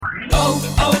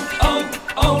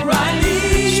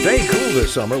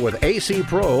this summer with AC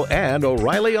Pro and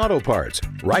O'Reilly Auto Parts.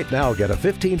 Right now, get a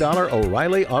 $15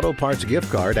 O'Reilly Auto Parts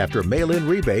gift card after mail-in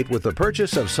rebate with the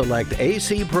purchase of select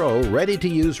AC Pro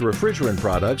ready-to-use refrigerant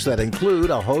products that include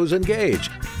a hose and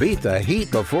gauge. Beat the heat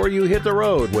before you hit the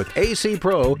road with AC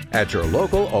Pro at your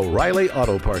local O'Reilly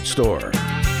Auto Parts store.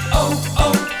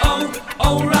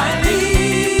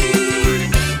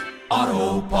 O'Reilly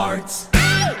Auto Parts.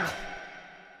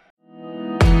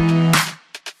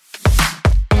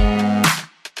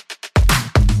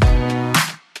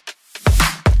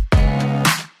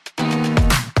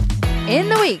 In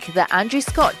the week that Andrew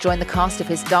Scott joined the cast of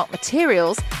his Dark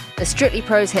Materials, the Strictly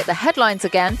Pros hit the headlines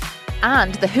again,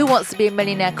 and the Who Wants to Be a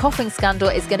Millionaire coughing scandal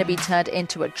is going to be turned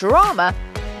into a drama,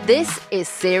 this is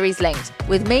Series Linked,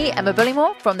 with me, Emma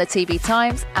Bullymore from the TV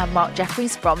Times, and Mark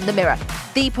Jeffries from The Mirror,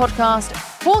 the podcast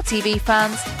for TV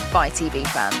fans by TV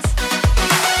fans.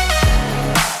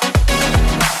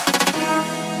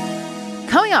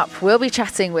 Coming up, we'll be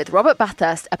chatting with Robert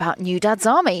Bathurst about New Dad's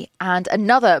Army and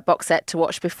another box set to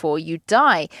watch before you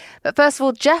die. But first of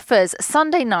all, Jeffers,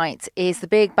 Sunday night is the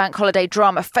big bank holiday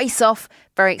drama face-off.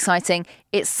 Very exciting.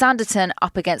 It's Sanditon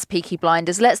up against Peaky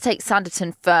Blinders. Let's take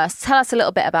Sanditon first. Tell us a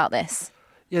little bit about this.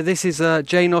 Yeah, this is a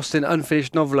Jane Austen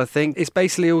unfinished novel, I think. It's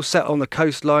basically all set on the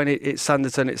coastline. It's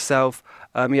Sanditon itself.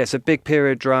 It's a big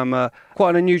period drama.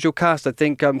 Quite an unusual cast, I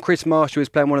think. Chris Marshall is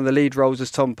playing one of the lead roles as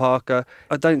Tom Parker.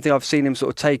 I don't think I've seen him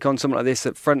sort of take on something like this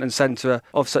at front and centre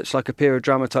of such like a period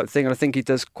drama type thing, and I think he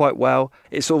does quite well.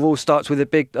 It sort of all starts with a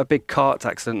big cart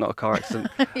accident, not a car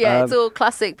accident. Yeah, it's all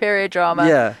classic period drama.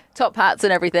 Yeah. Top hats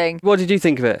and everything. What did you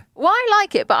think of it? Well, I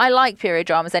like it, but I like period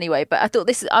dramas anyway. But I thought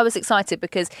I was excited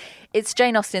because it's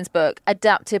Jane Austen's book,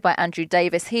 adapted by Andrew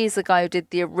Davis. He's the guy who did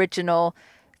the original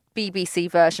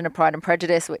BBC version of Pride and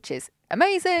Prejudice, which is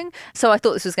amazing. So I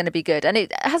thought this was going to be good, and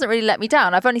it hasn't really let me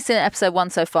down. I've only seen episode 1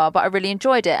 so far, but I really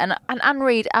enjoyed it. And Anne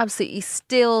Reid absolutely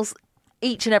steals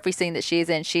each and every scene that she is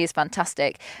in. She is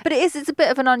fantastic. But it's a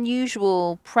bit of an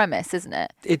unusual premise, isn't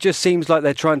it? It just seems like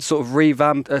they're trying to sort of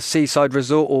revamp a seaside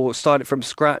resort or start it from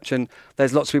scratch, and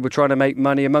there's lots of people trying to make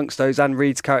money. Amongst those, Anne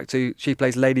Reid's character, she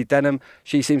plays Lady Denham.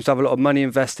 She seems to have a lot of money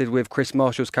invested with Chris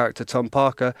Marshall's character, Tom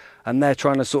Parker, and they're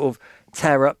trying to sort of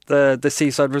tear up the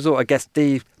seaside resort. I guess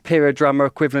the period drama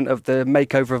equivalent of the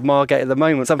makeover of Margate at the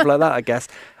moment, something like that, I guess.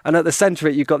 And at the centre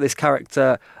of it, you've got this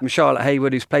character, Charlotte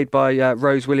Haywood, who's played by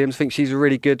Rose Williams. I think she's a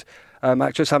really good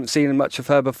actress. Haven't seen much of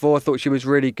her before. I thought she was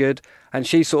really good. And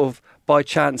she sort of, by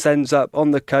chance, ends up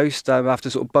on the coast after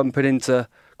sort of bumping into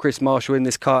Chris Marshall in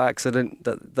this car accident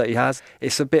that he has.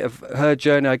 It's a bit of her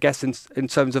journey, I guess, in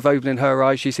terms of opening her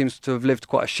eyes. She seems to have lived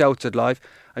quite a sheltered life,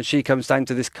 and she comes down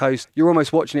to this coast. You're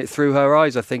almost watching it through her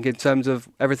eyes, I think, in terms of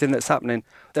everything that's happening.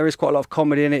 There is quite a lot of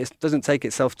comedy in it. It doesn't take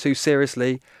itself too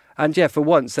seriously. And yeah, for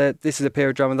once, this is a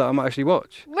period drama that I might actually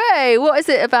watch. Ray, what is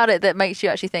it about it that makes you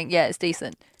actually think, yeah, it's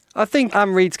decent? I think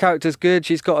Anne Reid's character's good.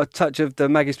 She's got a touch of the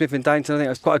Maggie Smith in Downton. I think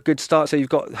that's quite a good start. So you've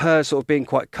got her sort of being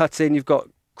quite cutting. You've got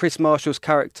Chris Marshall's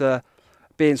character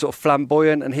being sort of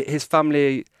flamboyant, and his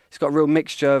family, he's got a real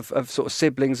mixture of sort of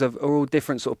siblings are all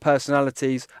different sort of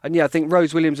personalities. And yeah, I think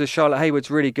Rose Williams as Charlotte Haywood's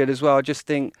really good as well. I just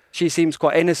think she seems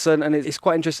quite innocent, and it's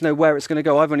quite interesting to know where it's going to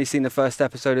go. I've only seen the first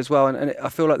episode as well, and I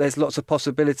feel like there's lots of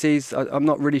possibilities. I'm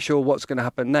not really sure what's going to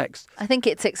happen next. I think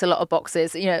it ticks a lot of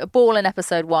boxes. You know, a ball in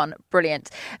episode 1,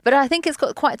 brilliant. But I think it's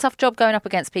got quite a tough job going up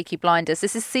against Peaky Blinders.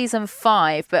 This is season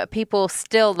 5, but people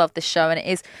still love this show, and it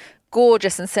is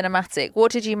gorgeous and cinematic.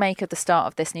 What did you make of the start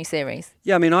of this new series?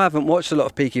 Yeah, I mean, I haven't watched a lot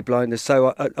of Peaky Blinders,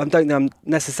 so I don't think I'm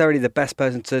necessarily the best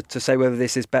person to say whether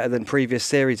this is better than previous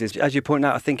series. As you point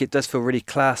out, I think it does feel really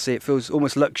classy. It feels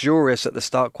almost luxurious at the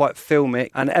start, quite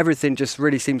filmic, and everything just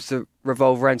really seems to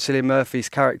revolve around Cillian Murphy's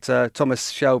character, Thomas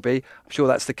Shelby. I'm sure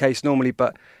that's the case normally,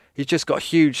 but he's just got a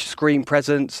huge screen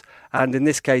presence, and in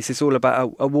this case it's all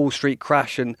about a Wall Street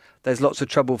crash, and there's lots of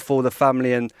trouble for the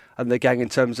family and the gang in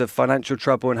terms of financial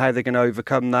trouble and how they're going to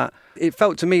overcome that. It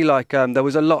felt to me like there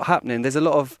was a lot happening. There's a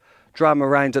lot of drama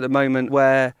around at the moment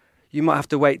where you might have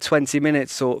to wait 20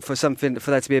 minutes or for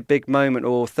there to be a big moment,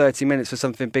 or 30 minutes for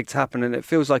something big to happen, and it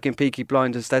feels like in Peaky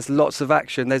Blinders there's lots of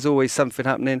action. There's always something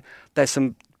happening. There's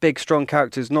some big strong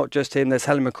characters, not just him. There's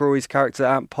Helen McCrory's character,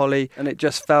 Aunt Polly, and it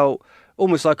just felt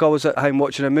almost like I was at home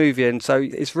watching a movie, and so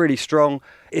it's really strong.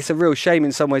 It's a real shame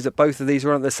in some ways that both of these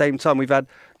are on at the same time. We've had,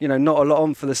 not a lot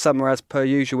on for the summer as per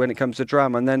usual when it comes to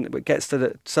drama, and then it gets to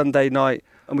the Sunday night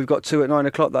And we've got 2 at 9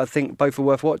 o'clock that I think both are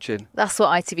worth watching. That's what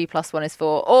ITV Plus one is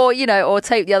for. Or, or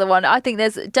take the other one. I think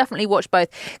there's definitely watch both.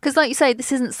 Because like you say,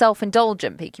 this isn't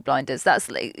self-indulgent, Peaky Blinders. That's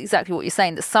exactly what you're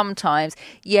saying, that sometimes,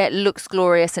 it looks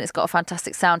glorious and it's got a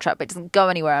fantastic soundtrack, but it doesn't go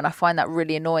anywhere. And I find that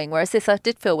really annoying. Whereas this, I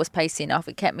did feel was pacey enough.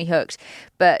 It kept me hooked.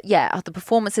 But yeah, the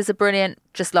performances are brilliant,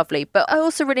 just lovely. But I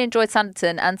also really enjoyed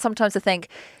Sanditon. And sometimes I think,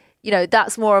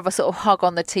 that's more of a sort of hug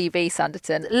on the TV,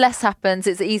 Sanditon. Less happens.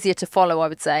 It's easier to follow, I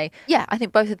would say. Yeah, I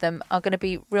think both of them are going to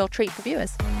be real treat for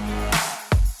viewers.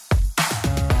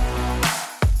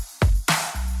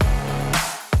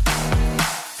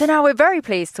 So now we're very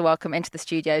pleased to welcome into the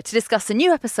studio to discuss the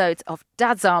new episodes of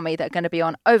Dad's Army that are going to be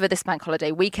on over this bank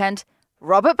holiday weekend,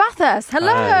 Robert Bathurst.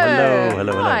 Hello.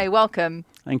 Hello. Hi, welcome.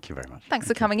 Thank you very much. Thanks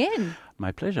for coming in.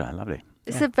 My pleasure. Lovely.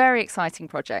 It's a very exciting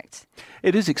project.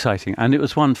 It is exciting, and it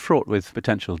was one fraught with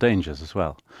potential dangers as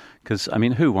well. Because,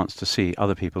 who wants to see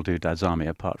other people do Dad's Army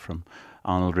apart from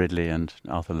Arnold Ridley and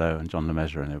Arthur Lowe and John Le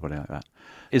Mesurier and everybody like that?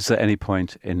 Is there any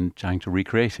point in trying to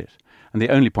recreate it? And the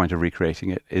only point of recreating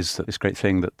it is that this great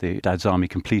thing that the Dad's Army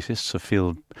completists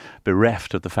feel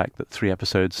bereft of the fact that 3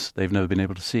 episodes they've never been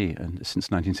able to see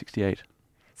since 1968.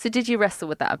 So did you wrestle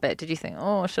with that a bit? Did you think,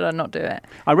 should I not do it?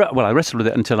 I wrestled with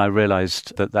it until I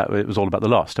realised that it was all about the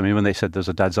lost. When they said there's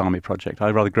a Dad's Army project, I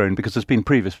rather groaned because there's been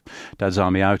previous Dad's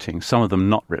Army outings, some of them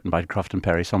not written by Croft and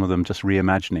Perry, some of them just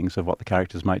reimaginings of what the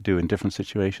characters might do in different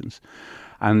situations.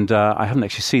 And I haven't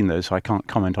actually seen those, so I can't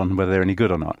comment on whether they're any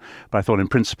good or not. But I thought in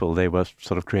principle they were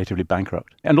sort of creatively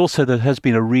bankrupt. And also there has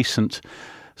been a recent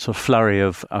sort of flurry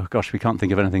of, we can't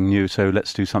think of anything new, so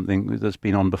let's do something that's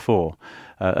been on before.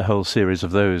 A whole series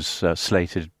of those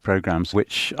slated programmes,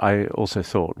 which I also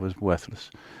thought was worthless.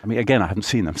 Again, I haven't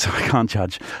seen them, so I can't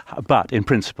judge. But in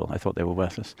principle, I thought they were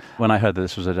worthless. When I heard that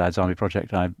this was a Dad's Army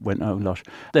project, I went, oh gosh.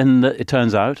 Then it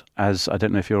turns out, as I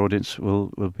don't know if your audience will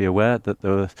be aware, that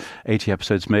there were 80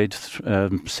 episodes made,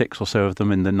 6 or so of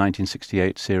them in the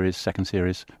 1968 series, second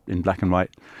series, in black and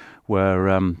white,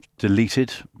 were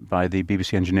deleted by the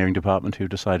BBC engineering department, who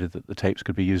decided that the tapes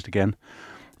could be used again.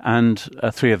 And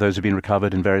 3 of those have been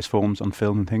recovered in various forms on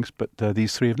film and things, but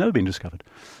these 3 have never been discovered.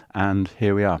 And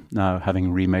here we are, now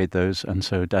having remade those, and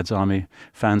so Dad's Army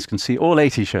fans can see all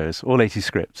 80 shows, all 80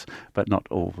 scripts, but not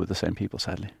all with the same people,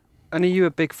 sadly. And are you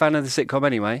a big fan of the sitcom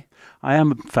anyway? I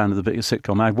am a fan of the biggest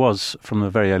sitcom. I was, from a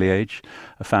very early age,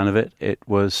 a fan of it.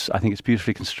 I think it's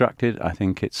beautifully constructed. I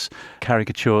think it's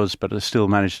caricatures, but it still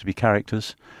managed to be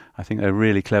characters. I think they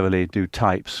really cleverly do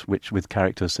types with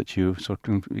characters that you sort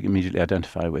of immediately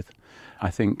identify with. I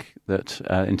think that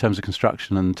in terms of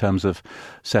construction and in terms of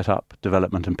setup,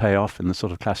 development and payoff in the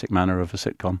sort of classic manner of a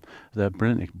sitcom, they're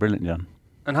brilliantly done.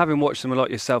 And having watched them a lot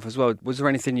yourself as well, was there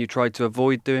anything you tried to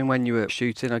avoid doing when you were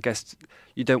shooting? I guess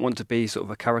you don't want to be sort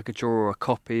of a caricature or a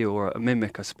copy or a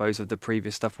mimic, I suppose, of the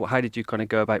previous stuff. How did you kind of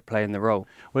go about playing the role?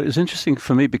 Well, it was interesting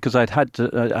for me because I had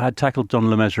tackled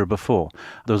John Le Mesurier before.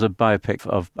 There was a biopic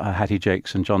of Hattie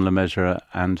Jakes and John Le Mesurier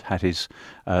and Hattie's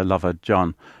lover,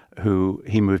 John, who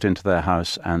he moved into their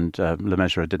house, and Le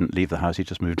Mesurier didn't leave the house, he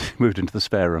just moved into the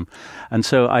spare room. And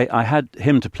so I had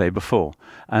him to play before.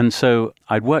 And so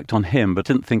I'd worked on him, but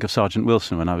didn't think of Sergeant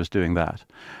Wilson when I was doing that.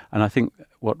 And I think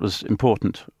what was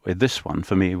important with this one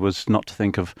for me was not to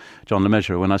think of John Le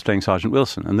Mesurier when I was playing Sergeant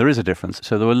Wilson. And there is a difference.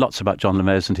 So there were lots about John Le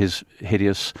Mes and his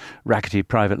hideous, rackety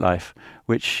private life,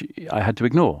 which I had to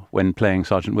ignore when playing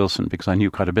Sergeant Wilson because I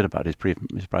knew quite a bit about his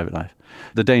private life.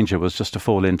 The danger was just to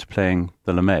fall into playing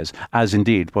the Le Mes, as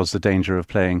indeed was the danger of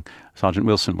playing Sergeant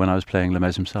Wilson when I was playing Le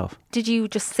Mes himself. Did you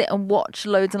just sit and watch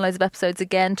loads and loads of episodes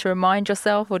again to remind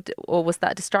yourself, or was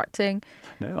that distracting?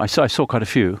 No, I saw quite a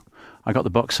few. I got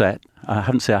the box set. I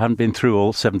haven't been through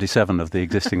all 77 of the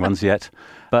existing ones yet,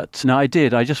 but no, I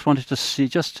did. I just wanted to see,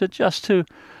 just to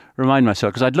remind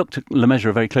myself, because I'd looked at Le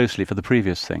Mesurier very closely for the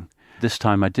previous thing. This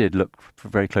time I did look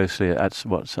very closely at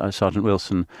Sergeant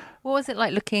Wilson. What was it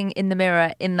like looking in the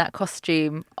mirror in that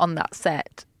costume on that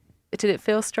set? Did it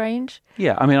feel strange?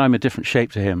 Yeah, I'm a different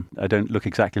shape to him. I don't look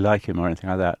exactly like him or anything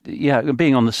like that. Yeah,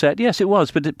 being on the set, yes, it was,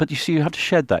 but you see, you have to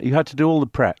shed that. You had to do all the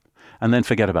prep and then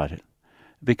forget about it.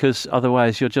 Because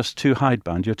otherwise you're just too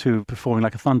hidebound, you're too performing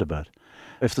like a Thunderbird.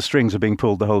 If the strings are being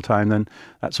pulled the whole time, then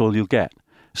that's all you'll get.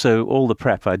 So all the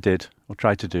prep I did, or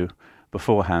tried to do,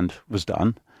 beforehand was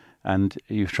done, and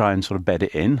you try and sort of bed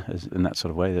it in that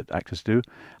sort of way that actors do,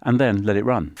 and then let it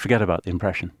run. Forget about the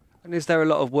impression. And is there a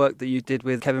lot of work that you did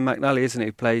with Kevin McNally, isn't it,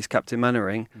 who plays Captain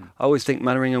Mannering? I always think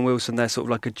Mannering and Wilson, they're sort of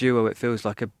like a duo, it feels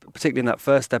like, particularly in that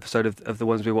first episode of the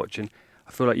ones we're watching.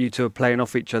 I feel like you two are playing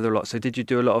off each other a lot. So did you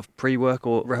do a lot of pre-work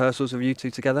or rehearsals of you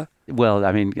two together? Well,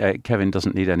 I mean, Kevin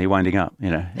doesn't need any winding up, you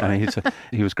know. I mean,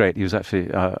 he was great. He was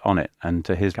actually on it, and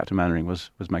his Captain Mannering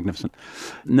was magnificent.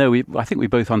 No, I think we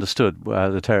both understood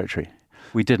the territory.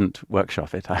 We didn't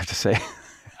workshop it, I have to say.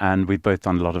 And we'd both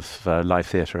done a lot of live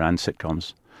theatre and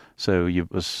sitcoms. So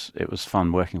it was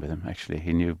fun working with him, actually.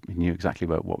 He knew exactly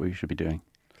what we should be doing.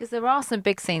 Because there are some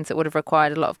big scenes that would have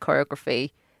required a lot of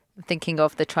choreography. I'm thinking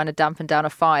of the trying to dampen down a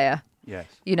fire. Yes.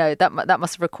 You know, that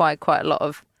must have required quite a lot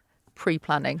of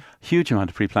pre-planning. Huge amount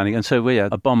of pre-planning. And so,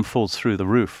 a bomb falls through the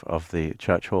roof of the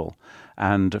church hall.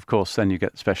 And, of course, then you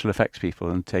get special effects people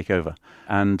and take over.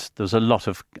 And there's a lot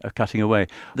of cutting away.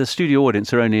 The studio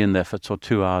audience are only in there for sort of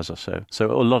 2 hours or so. So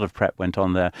a lot of prep went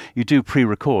on there. You do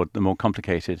pre-record the more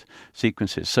complicated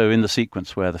sequences. So in the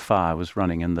sequence where the fire was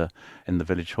running in the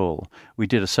village hall, we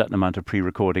did a certain amount of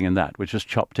pre-recording in that, which was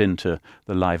chopped into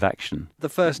the live action. The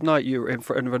first night you were in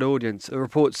front of an audience, the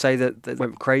reports say that they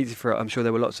went crazy for it. I'm sure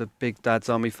there were lots of big Dad's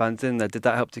Army fans in there. Did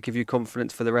that help to give you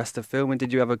confidence for the rest of the film? And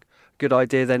did you have a good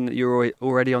idea then that you were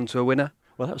already onto a winner?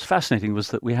 Well, that was fascinating, was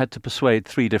that we had to persuade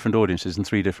 3 different audiences in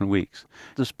 3 different weeks.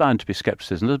 There's bound to be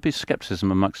scepticism. There'll be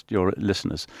scepticism amongst your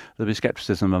listeners. There'll be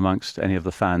scepticism amongst any of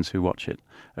the fans who watch it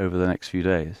over the next few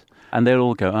days. And they'll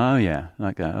all go, oh yeah,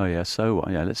 like that, oh yeah, so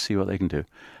what? Yeah, let's see what they can do.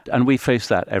 And we faced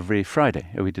that every Friday.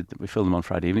 We filmed them on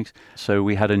Friday evenings. So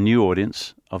we had a new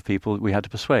audience of people we had to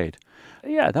persuade.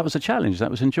 Yeah, that was a challenge. That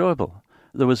was enjoyable.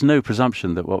 There was no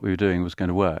presumption that what we were doing was going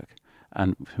to work.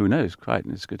 And who knows, quite,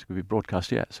 it's good to be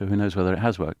broadcast yet, so who knows whether it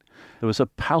has worked. There was a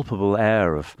palpable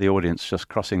air of the audience just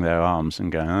crossing their arms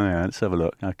and going, oh yeah, let's have a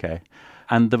look, okay.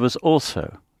 And there was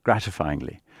also,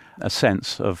 gratifyingly, a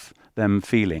sense of them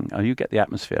feeling, you get the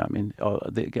atmosphere,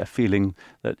 they get a feeling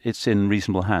that it's in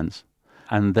reasonable hands.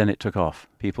 And then it took off.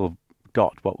 People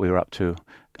got what we were up to,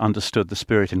 understood the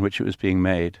spirit in which it was being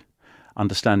made,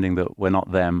 understanding that we're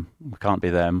not them, we can't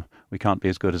be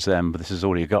as good as them, but this is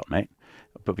all you got, mate.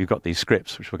 But we've got these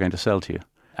scripts which we're going to sell to you.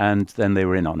 And then they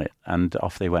were in on it, and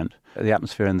off they went. The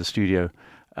atmosphere in the studio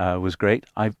was great.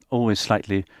 I always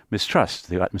slightly mistrust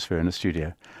the atmosphere in the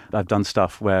studio. I've done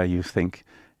stuff where you think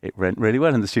it went really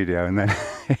well in the studio, and then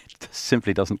it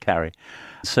simply doesn't carry.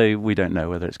 So we don't know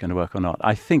whether it's going to work or not.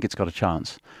 I think it's got a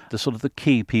chance. The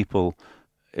key people,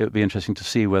 it would be interesting to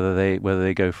see whether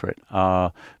they go for it,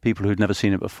 are people who'd never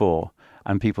seen it before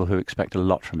and people who expect a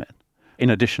lot from it. In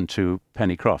addition to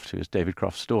Penny Croft, who is David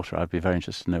Croft's daughter, I'd be very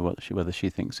interested to know whether she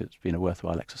thinks it's been a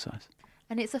worthwhile exercise.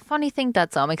 And it's a funny thing,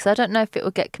 Dad's Army, because I don't know if it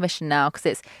will get commissioned now,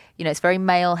 because it's very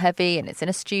male heavy and it's in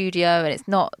a studio and it's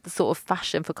not the sort of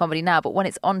fashion for comedy now. But when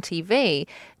it's on TV,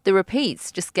 the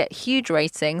repeats just get huge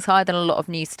ratings, higher than a lot of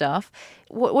new stuff.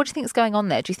 What do you think is going on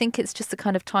there? Do you think it's just a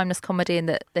kind of timeless comedy and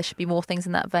that there should be more things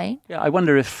in that vein? Yeah, I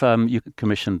wonder if you could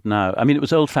commission now. I mean, it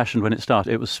was old-fashioned when it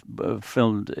started. It was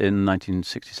filmed in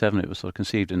 1967. It was sort of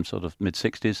conceived in sort of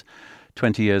mid-60s,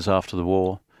 20 years after the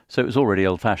war. So it was already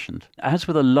old-fashioned. As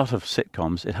with a lot of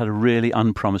sitcoms, it had a really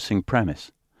unpromising premise.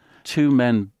 2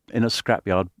 men in a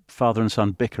scrapyard, father and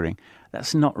son bickering.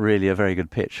 That's not really a very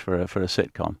good pitch for a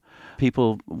sitcom.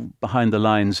 People behind the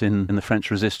lines in the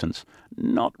French Resistance,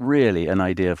 not really an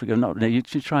idea. You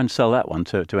try and sell that one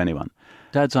to anyone.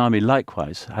 Dad's Army,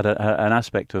 likewise, had an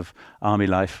aspect of army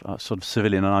life, sort of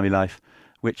civilian army life,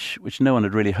 which no one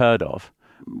had really heard of.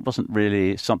 It wasn't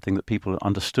really something that people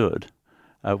understood.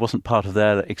 Wasn't part of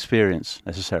their experience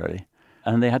necessarily.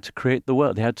 And they had to create the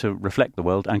world. They had to reflect the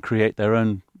world and create their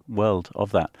own world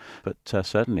of that. But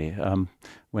certainly,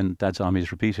 when Dad's Army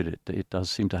is repeated, it does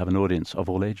seem to have an audience of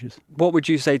all ages. What would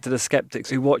you say to the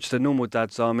sceptics who watch the normal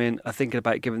Dad's Army and are thinking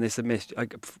about giving this a miss?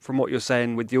 From what you're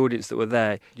saying with the audience that were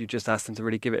there, you just asked them to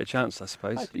really give it a chance, I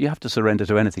suppose. You have to surrender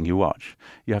to anything you watch.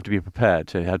 You have to be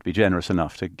prepared you have to be generous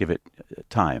enough to give it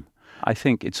time. I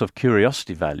think it's of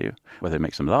curiosity value. Whether it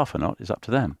makes them laugh or not is up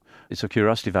to them. It's of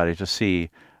curiosity value to see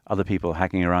other people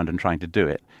hacking around and trying to do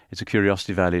it. It's a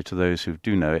curiosity value to those who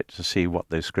do know it to see what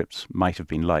those scripts might have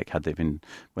been like had they been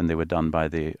when they were done by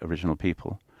the original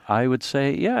people. I would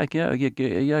say, yeah, give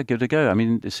it a go. I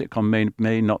mean, the sitcom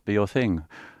may not be your thing.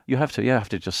 You have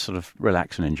to just sort of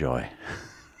relax and enjoy.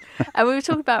 And we were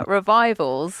talking about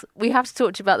revivals. We have to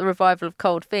talk to you about the revival of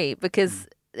Cold Feet, because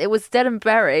it was dead and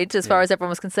buried as far as everyone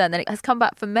was concerned. Then it has come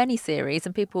back for many series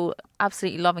and people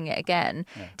absolutely loving it again.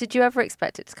 Yeah. Did you ever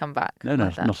expect it to come back? No,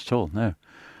 not at all, no.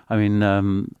 I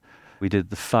mean, we did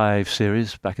the 5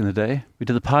 series back in the day. We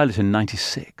did the pilot in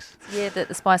 96. The year that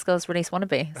the Spice Girls released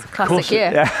Wannabe. It's a classic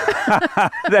year. Yeah.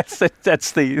 that's the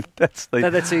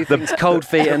the 2 things, Cold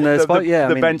Feet and the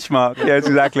benchmark. Yes,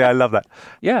 exactly. I love that.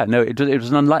 Yeah, no, it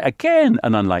was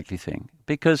an unlikely thing.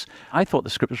 because I thought the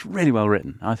script was really well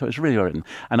written.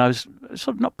 And I was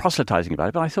sort of not proselytizing about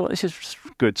it, but I thought this is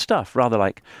good stuff, rather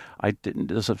like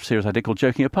there's a series I did called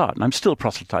Joking Apart, and I'm still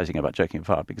proselytizing about Joking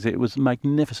Apart because it was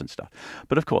magnificent stuff.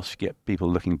 But of course, you get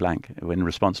people looking blank in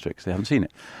response to it because they haven't seen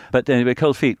it. But anyway,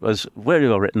 Cold Feet was very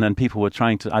well written, and people were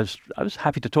trying to. I was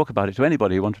happy to talk about it to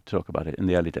anybody who wanted to talk about it in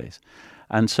the early days,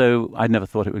 and so I never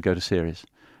thought it would go to series.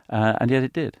 And yet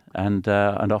it did, and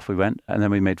off we went, and then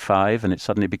we made 5, and it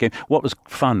suddenly became. What was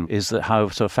fun is that how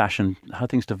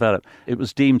things develop. It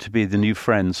was deemed to be the new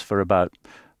Friends for about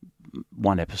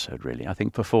 1 episode, really. I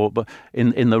think before, but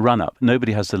in the run-up,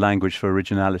 nobody has the language for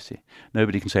originality.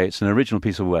 Nobody can say it's an original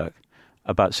piece of work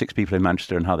about 6 people in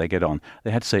Manchester and how they get on.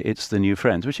 They had to say it's the new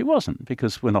Friends, which it wasn't,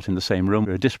 because we're not in the same room.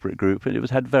 We're a disparate group, and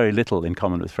had very little in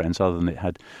common with Friends, other than it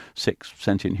had 6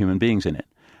 sentient human beings in it.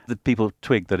 The people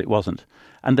twigged that it wasn't.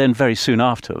 And then very soon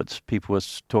afterwards, people were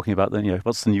talking about,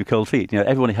 what's the new Cold Feet?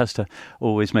 Everyone has to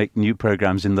always make new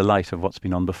programs in the light of what's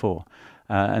been on before.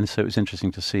 And so it was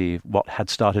interesting to see what had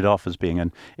started off as being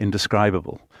an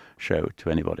indescribable show to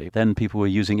anybody. Then people were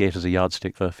using it as a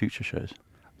yardstick for future shows.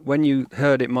 When you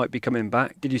heard it might be coming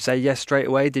back, did you say yes straight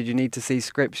away? Did you need to see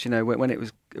scripts? When it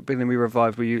was going to be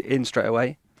revived, were you in straight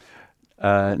away?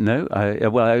 No.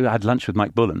 I had lunch with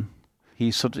Mike Bullen. He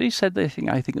said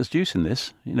I think there's juice in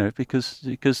this,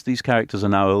 because these characters are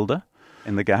now older.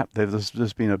 In the gap,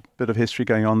 there's been a bit of history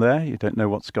going on there. You don't know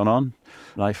what's gone on.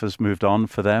 Life has moved on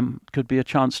for them. Could be a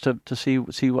chance to see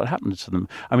what happens to them.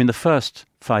 I mean, the first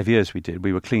 5 years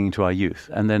we were clinging to our youth,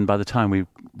 and then by the time we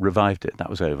revived it, that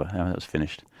was over. That was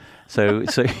finished. So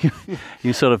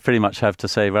you sort of pretty much have to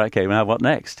say, well, okay, now what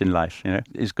next in life?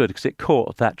 It's good because it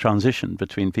caught that transition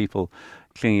between people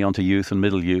clinging onto youth and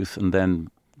middle youth, and then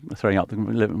running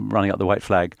up the white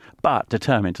flag, but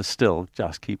determined to still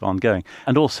just keep on going.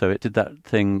 And also it did that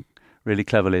thing really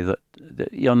cleverly that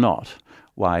you're not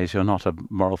wise, you're not a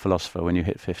moral philosopher when you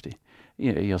hit 50.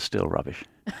 You're still rubbish.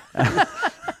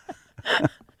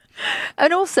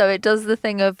 And also it does the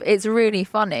thing of, it's really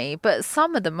funny, but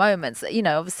some of the moments,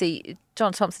 obviously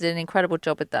John Thompson did an incredible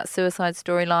job with that suicide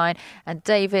storyline, and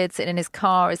David sitting in his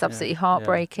car is absolutely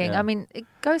heartbreaking. Yeah. I mean, it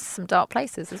goes to some dark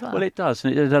places as well. Well, it does,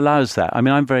 and it allows that. I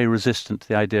mean, I'm very resistant to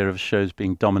the idea of shows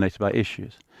being dominated by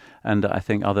issues, and I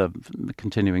think other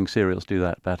continuing serials do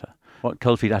that better. What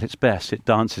Cold Feet at its best, it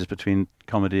dances between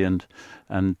comedy and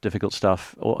difficult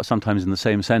stuff, or sometimes in the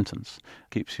same sentence,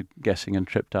 keeps you guessing and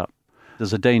tripped up.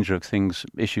 There's a danger of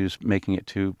issues making it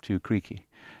too creaky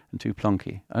and too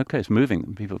plonky. Okay, it's moving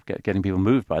them. Getting people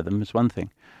moved by them is one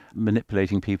thing.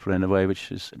 Manipulating people in a way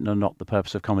which is not the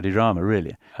purpose of comedy drama,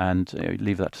 really, and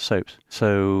leave that to soaps.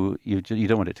 So you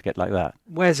don't want it to get like that.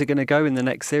 Where's it going to go in the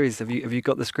next series? Have you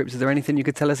got the scripts? Is there anything you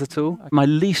could tell us at all? My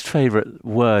least favourite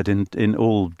word in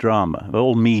all drama,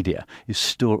 all media, is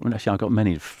story. Actually, I've got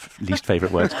many least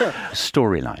favourite words.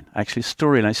 Storyline. Actually,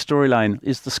 storyline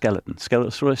is the skeleton.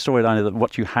 Storyline is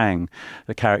what you hang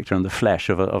the character and the flesh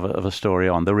of a story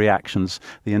on, the reactions,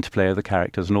 the interplay of the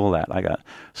characters, and all that like that.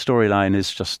 Storyline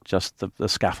is just the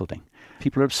scaffolding.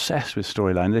 People are obsessed with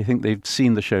storyline. They think they've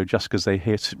seen the show just because they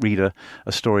read a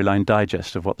storyline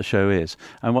digest of what the show is.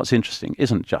 And what's interesting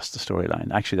isn't just the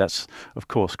storyline. Actually, that's, of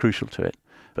course, crucial to it.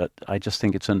 But I just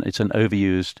think it's an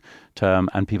overused term,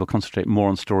 and people concentrate more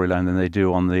on storyline than they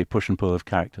do on the push and pull of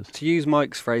characters. To use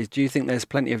Mike's phrase, do you think there's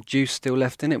plenty of juice still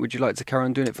left in it? Would you like to carry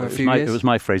on doing it for a few years? It was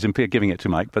my phrase. I'm giving it to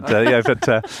Mike, but I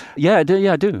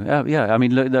do. I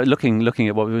mean, looking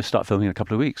at what we will start filming in a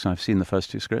couple of weeks, and I've seen the first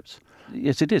 2 scripts.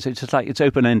 Yes, it is. It's just like it's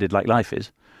open-ended, like life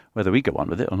is. Whether we go on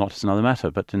with it or not is another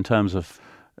matter. But in terms of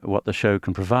what the show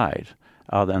can provide,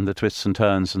 and the twists and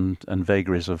turns and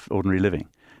vagaries of ordinary living.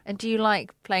 And do you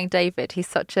like playing David? He's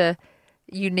such a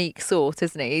unique sort,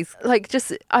 isn't he? He's like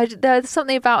there's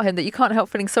something about him that you can't help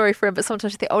feeling sorry for him, but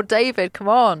sometimes you think, oh, David, come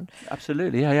on.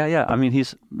 Absolutely, yeah. I mean,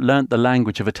 he's learnt the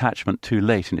language of attachment too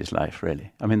late in his life,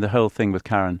 really. I mean, the whole thing with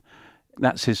Karen,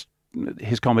 that's his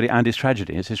comedy and his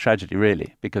tragedy. It's his tragedy,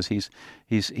 really, because he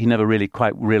never really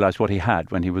quite realised what he had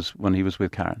when he was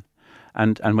with Karen,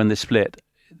 and when they split.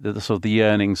 The sort of the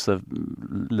yearnings, the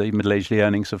middle-aged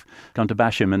yearnings have come to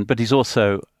bash him, but he's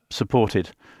also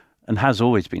supported, and has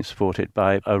always been supported,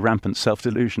 by a rampant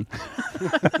self-delusion,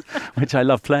 which I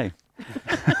love playing.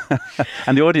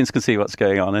 And the audience can see what's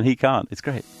going on, and he can't. It's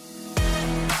great.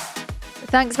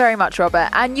 Thanks very much, Robert.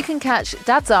 And you can catch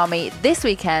Dad's Army this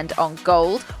weekend on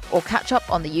Gold, or catch up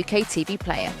on the UK TV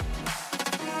player.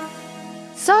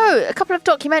 So, a couple of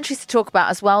documentaries to talk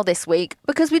about as well this week,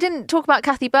 because we didn't talk about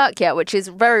Kathy Burke yet, which is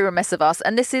very remiss of us,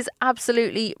 and this is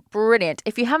absolutely brilliant.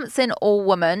 If you haven't seen All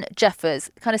Woman,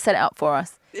 Jeffers kind of set it up for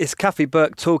us. It's Kathy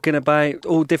Burke talking about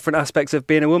all different aspects of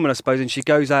being a woman, I suppose, and she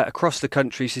goes out across the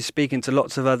country. She's speaking to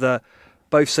lots of other,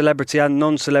 both celebrity and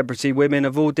non-celebrity women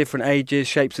of all different ages,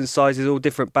 shapes and sizes, all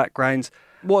different backgrounds.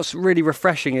 What's really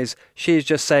refreshing is she is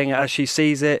just saying it as she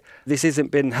sees it. This isn't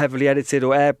been heavily edited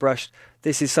or airbrushed.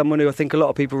 This is someone who I think a lot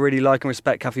of people really like and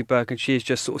respect, Kathy Burke, and she is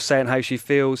just sort of saying how she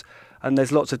feels. And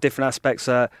there's lots of different aspects.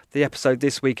 The episode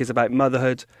this week is about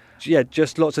motherhood. Yeah,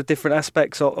 just lots of different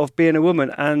aspects of being a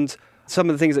woman. And some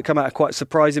of the things that come out are quite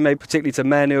surprising, maybe particularly to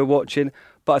men who are watching.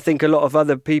 But I think a lot of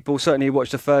other people, certainly who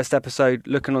watched the first episode,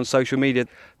 looking on social media,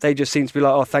 they just seem to be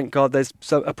like, oh, thank God there's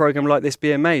a programme like this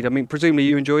being made. I mean, presumably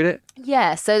you enjoyed it?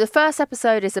 Yeah, so the first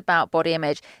episode is about body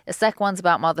image, the second one's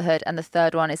about motherhood, and the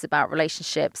third one is about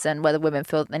relationships and whether women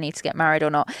feel that they need to get married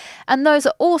or not. And those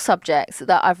are all subjects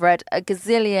that I've read a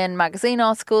gazillion magazine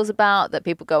articles about, that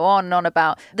people go on and on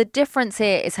about. The difference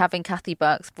here is having Kathy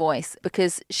Burke's voice,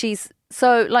 because she's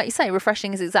so, like you say,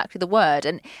 refreshing is exactly the word.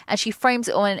 And she frames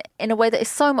it all in a way that is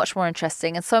so much more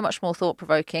interesting and so much more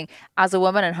thought-provoking as a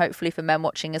woman, and hopefully for men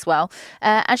watching as well.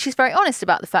 And she's very honest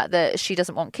about the fact that she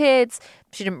doesn't want kids.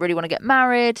 She didn't really want to get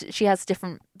married. She has a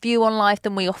different view on life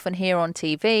than we often hear on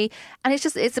TV. And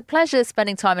it's a pleasure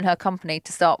spending time in her company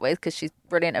to start with, because she's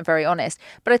brilliant and very honest.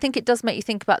 But I think it does make you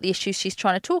think about the issues she's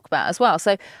trying to talk about as well.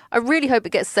 So I really hope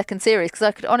it gets a second series, because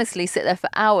I could honestly sit there for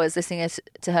hours listening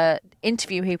to her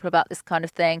interview people about this kind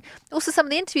of thing. Also, some of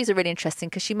the interviews are really interesting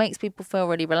because she makes people feel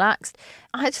really relaxed.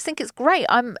 I just think it's great.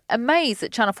 I'm amazed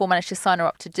that Channel 4 managed to sign her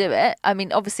up to do it. I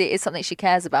mean, obviously it is something she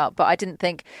cares about, but I didn't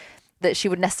think that she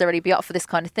would necessarily be up for this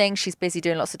kind of thing. She's busy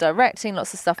doing lots of directing,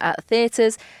 lots of stuff at the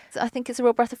theatres. So I think it's a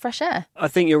real breath of fresh air. I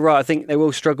think you're right. I think they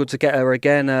will struggle to get her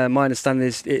again. My understanding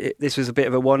is this was a bit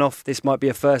of a one-off. This might be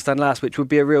a first and last, which would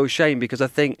be a real shame, because I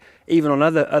think even on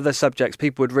other subjects,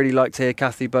 people would really like to hear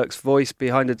Kathy Burke's voice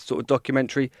behind a sort of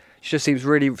documentary. She just seems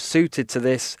really suited to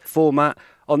this format.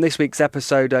 On this week's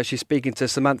episode, she's speaking to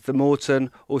Samantha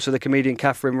Morton, also the comedian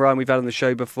Catherine Ryan we've had on the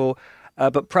show before.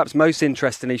 But perhaps most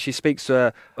interestingly, she speaks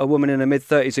to a woman in her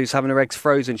mid-30s who's having her eggs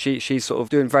frozen. She's sort of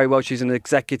doing very well. She's an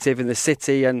executive in the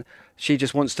city, and she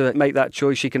just wants to make that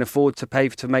choice. She can afford to pay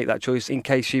to make that choice in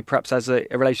case she perhaps has a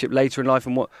relationship later in life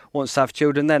and wants to have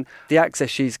children. Then the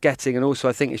access she's getting, and also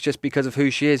I think it's just because of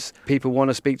who she is. People want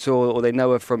to speak to her, or they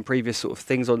know her from previous sort of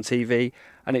things on TV.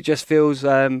 And it just feels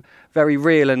very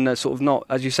real and sort of not,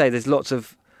 as you say, there's lots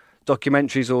of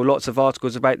documentaries or lots of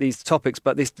articles about these topics,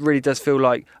 but this really does feel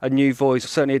like a new voice,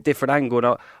 certainly a different angle, and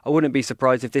I wouldn't be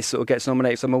surprised if this sort of gets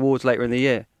nominated for some awards later in the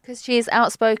year. Because she is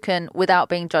outspoken without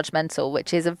being judgmental,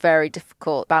 which is a very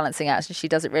difficult balancing act, and she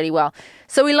does it really well.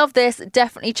 So we love this.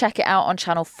 Definitely check it out on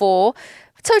Channel 4.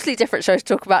 Totally different show to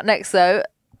talk about next, though,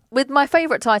 with my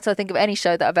favourite title, I think, of any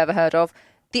show that I've ever heard of,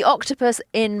 The Octopus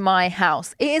in My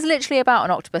House. It is literally about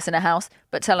an octopus in a house,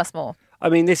 but tell us more. I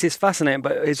mean, this is fascinating,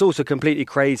 but it's also completely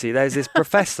crazy. There's this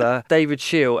professor, David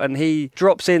Shield, and he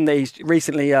drops in that he's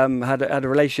recently had a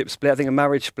relationship split, I think a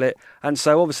marriage split. And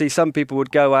so obviously some people would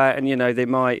go out and, they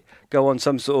might go on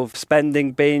some sort of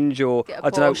spending binge or, I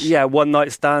don't know, one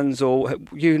night stands or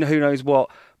who knows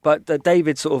what. But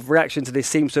David's sort of reaction to this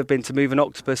seems to have been to move an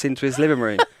octopus into his living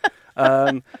room.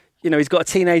 He's got a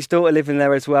teenage daughter living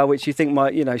there as well, which you think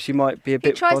might, she might be a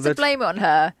bit bothered. He tries to blame it on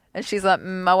her. And she's like,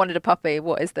 I wanted a puppy.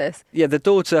 What is this? Yeah, the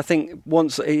daughter, I think,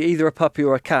 wants either a puppy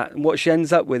or a cat. And what she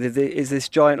ends up with is this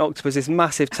giant octopus, this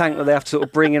massive tank that they have to sort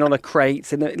of bring in on a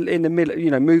crate in the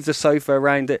middle, move the sofa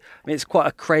around it. I mean, it's quite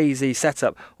a crazy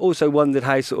setup. Also wondered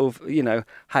how sort of,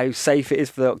 how safe it is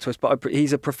for the octopus. But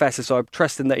he's a professor, so I'm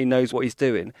trusting that he knows what he's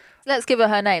doing. Let's give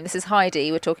her name. This is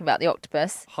Heidi. We're talking about the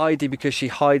octopus. Heidi, because she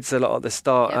hides a lot at the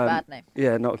start. Yeah, bad name.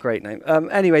 Yeah, not a great name.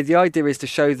 Anyway, the idea is to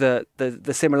show the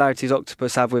similarities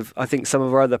octopus have with, I think, some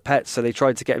of our other pets. So they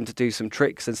tried to get him to do some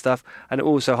tricks and stuff. And it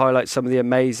also highlights some of the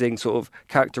amazing sort of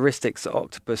characteristics that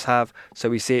octopus have.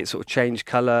 So we see it sort of change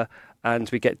colour,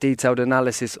 and we get detailed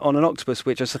analysis on an octopus,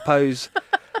 which I suppose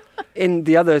in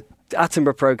the other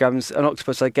Attenborough programmes, an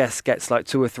octopus, I guess, gets like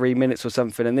 2 or 3 minutes or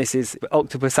something, and this is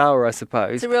Octopus Hour, I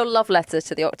suppose. It's a real love letter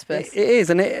to the octopus. It is,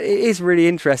 and it is really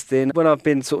interesting. When I've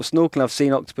been sort of snorkeling, I've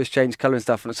seen octopus change colour and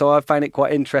stuff, and so I found it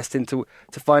quite interesting to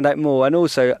find out more. And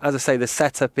also, as I say, the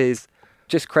setup is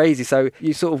just crazy, so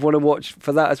you sort of want to watch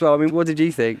for that as well. I mean, what did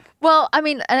you think? Well, I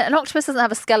mean, an octopus doesn't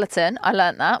have a skeleton. I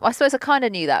learnt that. I suppose I kind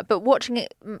of knew that, but watching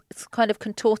it kind of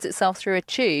contort itself through a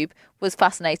tube was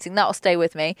fascinating. That'll stay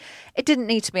with me. It didn't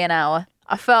need to be an hour.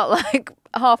 I felt like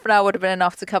half an hour would have been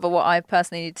enough to cover what I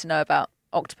personally need to know about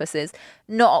octopuses,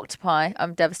 not octopi.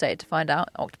 I'm devastated to find out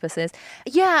octopuses.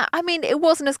 Yeah, I mean, it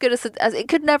wasn't as good as it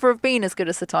could never have been as good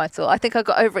as the title. I think I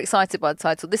got overexcited by the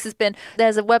title.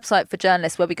 There's a website for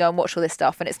journalists where we go and watch all this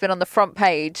stuff, and it's been on the front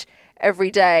page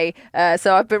every day.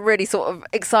 So I've been really sort of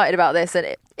excited about this,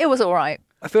 and it was all right.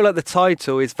 I feel like the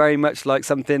title is very much like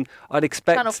something I'd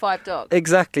expect. Channel 5 doc.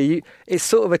 Exactly. It's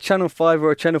sort of a Channel 5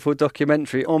 or a Channel 4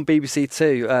 documentary on BBC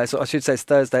Two. So I should say it's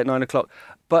Thursday at 9 o'clock.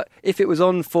 But if it was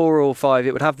on 4 or 5,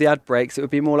 it would have the ad breaks. It would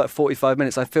be more like 45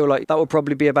 minutes. I feel like that would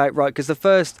probably be about right, because the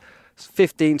first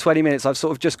 15, 20 minutes, I've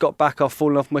sort of just got back off,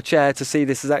 fallen off my chair to see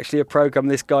this is actually a programme.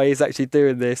 This guy is actually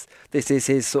doing this. This is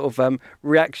his sort of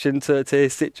reaction to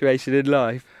his situation in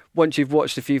life. Once you've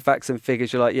watched a few facts and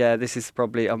figures, you're like, yeah, this is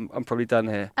probably, I'm probably done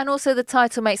here. And also the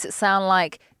title makes it sound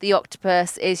like the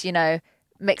octopus is,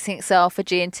 mixing itself for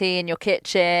G&T in your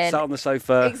kitchen. Sat on the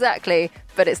sofa. Exactly.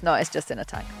 But it's not, it's just in a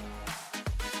tank.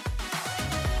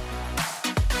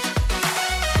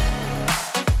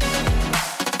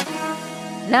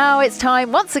 Now it's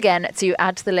time once again to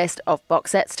add to the list of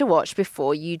box sets to watch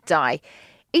before you die.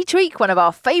 Each week, one of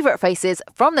our favourite faces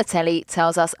from the telly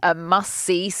tells us a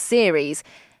must-see series.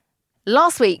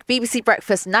 Last week, BBC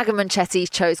Breakfast Naga Munchetty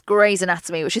chose Grey's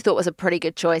Anatomy, which I thought was a pretty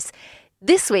good choice.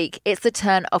 This week, it's the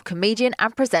turn of comedian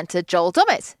and presenter Joel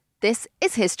Dommett. This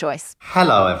is his choice.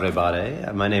 Hello,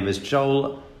 everybody. My name is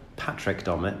Joel Patrick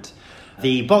Dommett.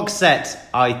 The box set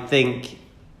I think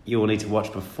you will need to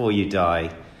watch before you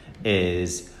die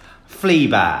is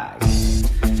Fleabag.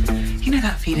 You know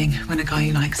that feeling when a guy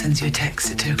you like sends you a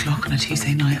text at 2 o'clock on a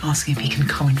Tuesday night asking if he can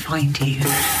come and find you?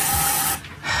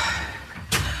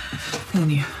 And then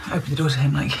you open the door to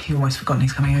him like you've always forgotten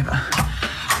he's coming over.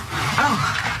 Oh.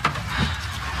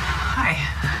 Hi.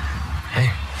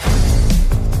 Hey.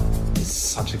 It's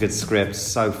such a good script,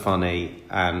 so funny,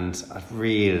 and I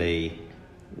really,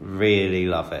 really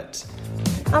love it.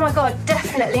 Oh my God,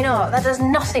 definitely not. That does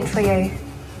nothing for you.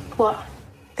 What?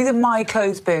 These are my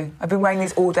clothes, Boo. I've been wearing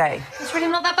these all day. It's really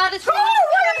not that bad at all.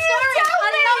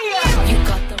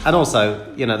 And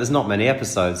also, there's not many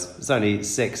episodes. There's only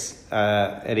 6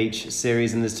 in each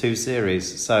series, and there's 2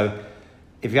 series. So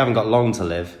if you haven't got long to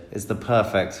live, it's the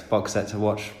perfect box set to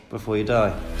watch before you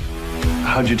die.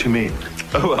 How'd you two meet?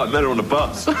 Oh, I met her on a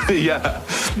bus. Yeah.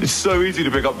 It's so easy to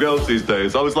pick up girls these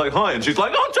days. I was like, hi, and she's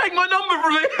like, oh, take my number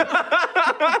from me.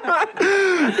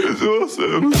 It's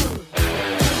awesome.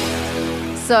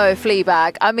 So,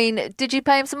 Fleabag. I mean, did you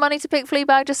pay him some money to pick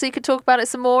Fleabag just so you could talk about it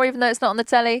some more, even though it's not on the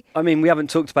telly? I mean, we haven't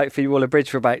talked about Phoebe Waller-Bridge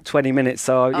for about 20 minutes,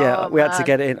 so yeah, we had to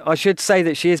get it in. I should say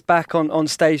that she is back on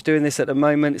stage doing this at the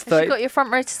moment. Has she got your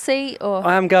front row seat? Or?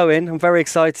 I am going. I'm very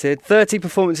excited. 30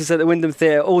 performances at the Wyndham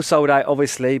Theatre, all sold out,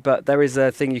 obviously, but there is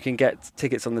a thing you can get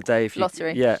tickets on the day. If you,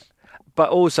 Lottery. Yeah. But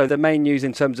also, the main news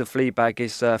in terms of Fleabag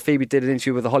is Phoebe did an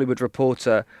interview with The Hollywood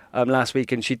Reporter last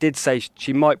week, and she did say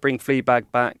she might bring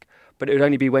Fleabag back, but it would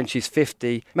only be when she's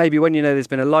 50. Maybe when there's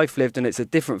been a life lived and it's a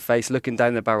different face looking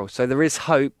down the barrel. So there is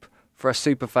hope for us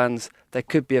super fans. There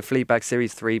could be a Fleabag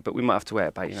Series 3, but we might have to wait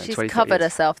about, 20 She's covered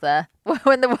herself there.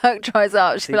 When the work dries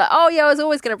up, she'll be like, oh yeah, I was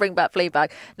always going to bring back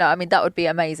Fleabag. No, I mean, that would be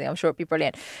amazing. I'm sure it'd be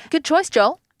brilliant. Good choice,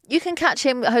 Joel. You can catch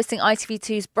him hosting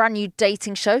ITV2's brand new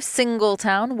dating show,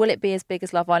 Singletown. Will it be as big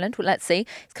as Love Island? Well, let's see.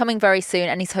 It's coming very soon,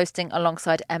 and he's hosting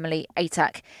alongside Emily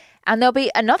Atack. And there'll be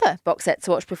another box set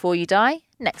to watch before you die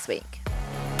next week.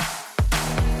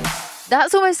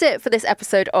 That's almost it for this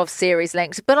episode of Series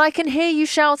Linked, but I can hear you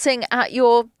shouting at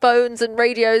your phones and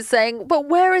radios saying, but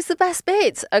where is the best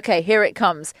bit? Okay, here it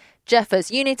comes. Jeffers,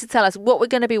 you need to tell us what we're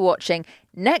going to be watching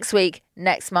next week,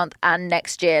 next month and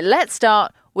next year. Let's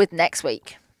start with next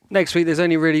week. Next week, there's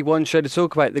only really one show to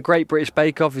talk about. The Great British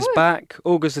Bake Off is back,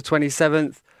 August the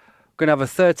 27th. We're going to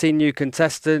have 13 new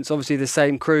contestants, obviously the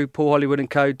same crew, Paul Hollywood and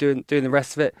co, doing the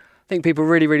rest of it. I think people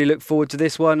really, really look forward to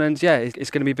this one, and yeah, it's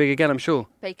going to be big again, I'm sure.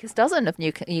 Baker's dozen of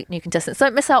new contestants.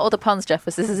 Don't miss out all the puns,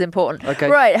 Jeffers. This is important. Okay.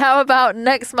 Right, how about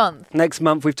next month? Next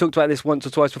month, we've talked about this once or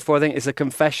twice before. I think it's A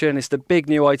Confession. It's the big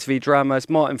new ITV drama. It's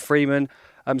Martin Freeman.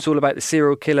 It's all about the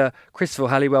serial killer Christopher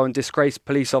Halliwell and disgraced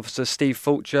police officer Steve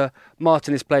Fulcher.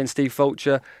 Martin is playing Steve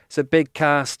Fulcher. It's a big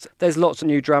cast. There's lots of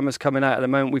new dramas coming out at the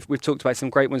moment. We've talked about some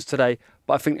great ones today,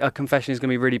 but I think A Confession is going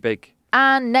to be really big.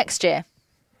 And next year?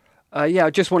 I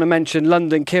just want to mention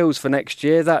London Kills for next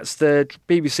year. That's the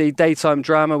BBC daytime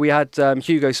drama. We had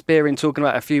Hugo Spearing talking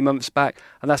about it a few months back,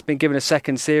 and that's been given a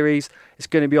second series. It's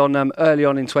going to be on early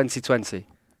on in 2020.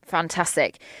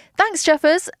 Fantastic. Thanks,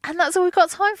 Jeffers. And that's all we've got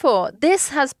time for. This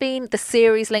has been the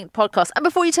Series Linked podcast. And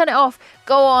before you turn it off,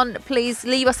 go on, please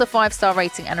leave us a 5-star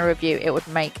rating and a review. It would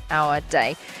make our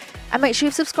day. And make sure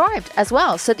you've subscribed as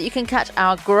well so that you can catch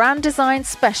our Grand Design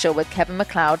special with Kevin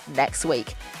MacLeod next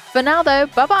week. For now, though,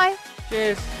 bye-bye.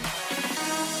 Cheers.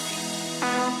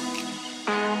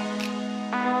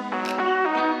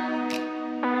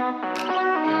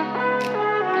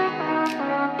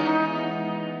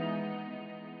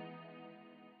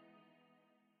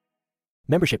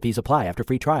 Membership fees apply after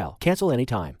free trial. Cancel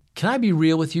anytime. Can I be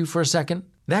real with you for a second?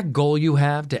 That goal you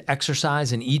have to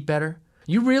exercise and eat better,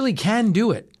 you really can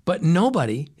do it, but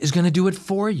nobody is going to do it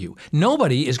for you.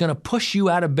 Nobody is going to push you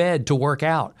out of bed to work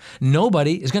out.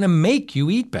 Nobody is going to make you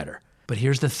eat better. But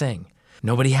here's the thing.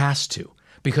 Nobody has to,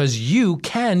 because you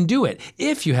can do it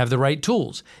if you have the right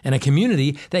tools and a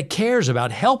community that cares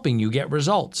about helping you get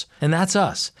results. And that's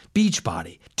us,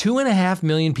 Beachbody. 2.5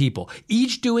 million people,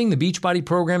 each doing the Beachbody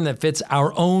program that fits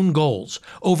our own goals.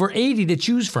 Over 80 to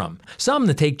choose from, some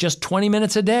that take just 20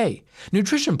 minutes a day.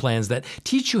 Nutrition plans that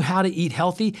teach you how to eat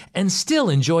healthy and still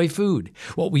enjoy food.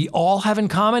 What we all have in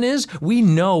common is we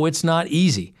know it's not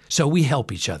easy, so we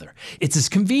help each other. It's as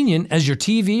convenient as your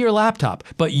TV or laptop,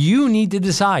 but you need to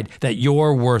decide that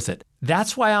you're worth it.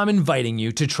 That's why I'm inviting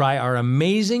you to try our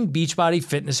amazing Beachbody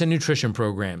fitness and nutrition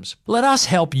programs. Let us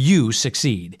help you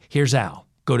succeed. Here's how.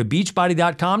 Go to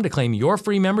beachbody.com to claim your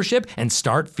free membership and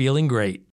start feeling great.